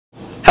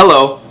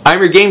Hello,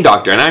 I'm your game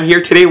doctor and I'm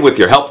here today with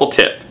your helpful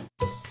tip.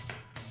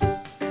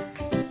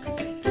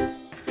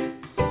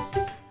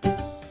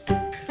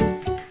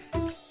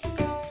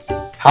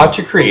 How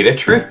to create a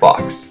truth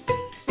box.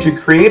 To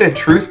create a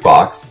truth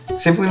box,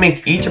 simply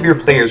make each of your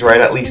players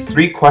write at least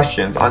 3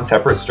 questions on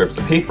separate strips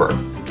of paper.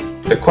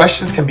 The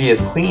questions can be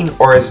as clean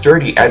or as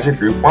dirty as your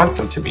group wants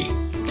them to be.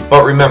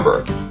 But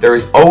remember, there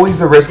is always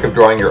the risk of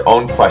drawing your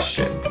own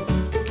question.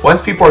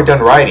 Once people are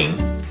done writing,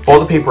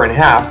 fold the paper in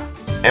half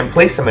and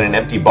place them in an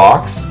empty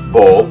box,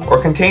 bowl,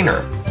 or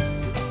container.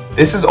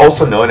 This is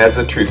also known as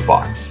a truth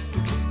box.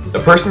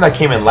 The person that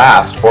came in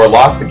last or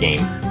lost the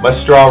game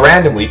must draw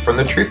randomly from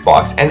the truth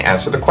box and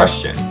answer the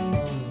question.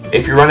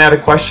 If you run out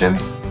of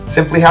questions,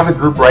 simply have the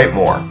group write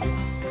more.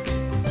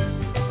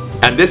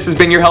 And this has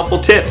been your helpful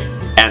tip,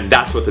 and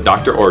that's what the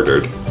doctor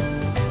ordered.